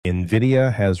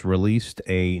NVIDIA has released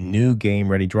a new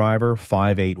game-ready driver,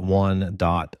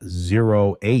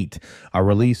 581.08, a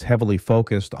release heavily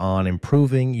focused on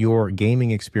improving your gaming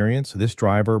experience. This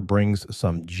driver brings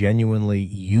some genuinely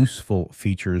useful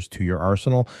features to your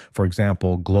arsenal. For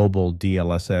example, Global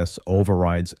DLSS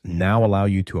Overrides now allow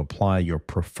you to apply your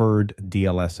preferred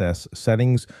DLSS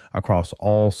settings across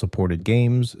all supported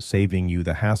games, saving you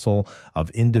the hassle of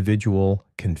individual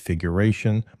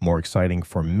configuration. More exciting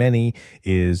for many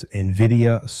is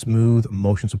NVIDIA Smooth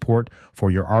Motion support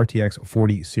for your RTX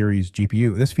 40 series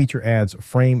GPU. This feature adds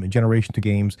frame generation to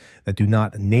games that do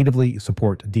not natively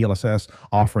support DLSS,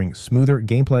 offering smoother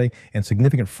gameplay and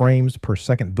significant frames per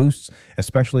second boosts,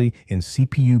 especially in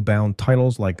CPU-bound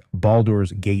titles like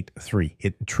Baldur's Gate 3.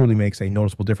 It truly makes a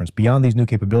noticeable difference. Beyond these new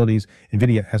capabilities,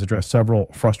 NVIDIA has addressed several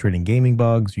frustrating gaming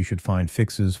bugs. You should find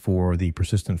fixes for the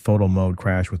persistent photo mode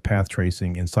crash with path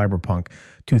tracing in Cyberpunk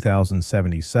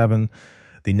 2077.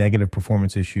 The negative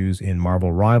performance issues in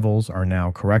Marvel Rivals are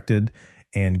now corrected,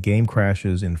 and game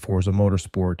crashes in Forza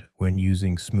Motorsport when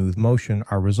using smooth motion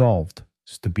are resolved.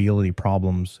 Stability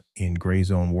problems in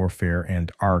Zone Warfare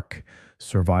and ARK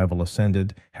Survival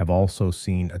Ascended have also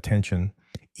seen attention.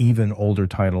 Even older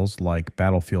titles like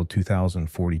Battlefield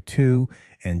 2042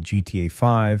 and GTA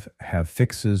 5 have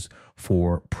fixes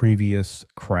for previous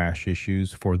crash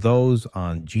issues. For those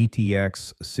on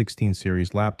GTX 16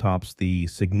 series laptops, the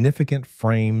significant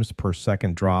frames per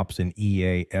second drops in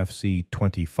EA FC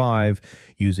 25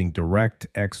 using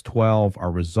DirectX 12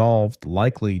 are resolved,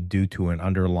 likely due to an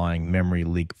underlying memory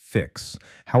leak fix.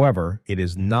 However, it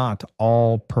is not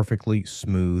all perfectly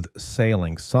smooth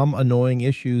sailing. Some annoying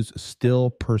issues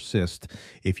still persist.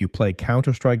 If you play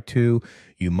Counter-Strike 2,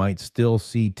 you might still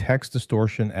see text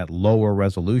distortion at lower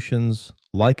resolutions.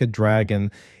 Like a dragon,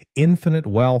 Infinite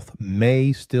Wealth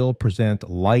may still present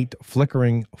light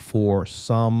flickering for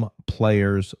some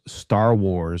players. Star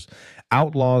Wars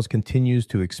Outlaws continues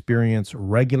to experience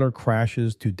regular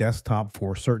crashes to desktop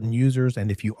for certain users,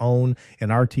 and if you own an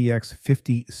RTX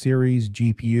 50 series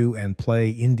GPU and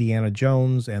play Indiana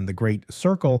Jones and the Great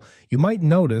Circle, you might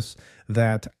notice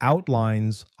that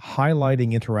outlines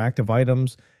highlighting interactive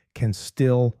items can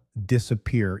still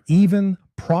disappear. Even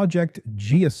Project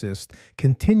G-Assist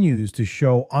continues to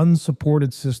show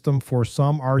unsupported system for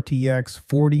some RTX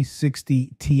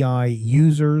 4060 Ti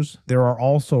users. There are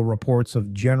also reports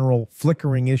of general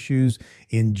flickering issues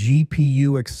in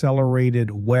GPU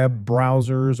accelerated web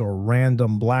browsers or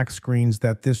random black screens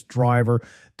that this driver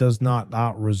does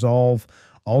not resolve.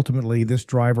 Ultimately, this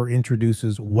driver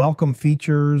introduces welcome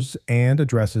features and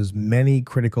addresses many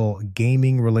critical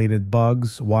gaming-related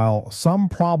bugs. While some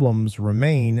problems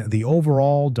remain, the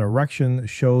overall direction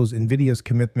shows NVIDIA's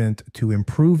commitment to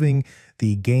improving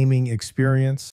the gaming experience.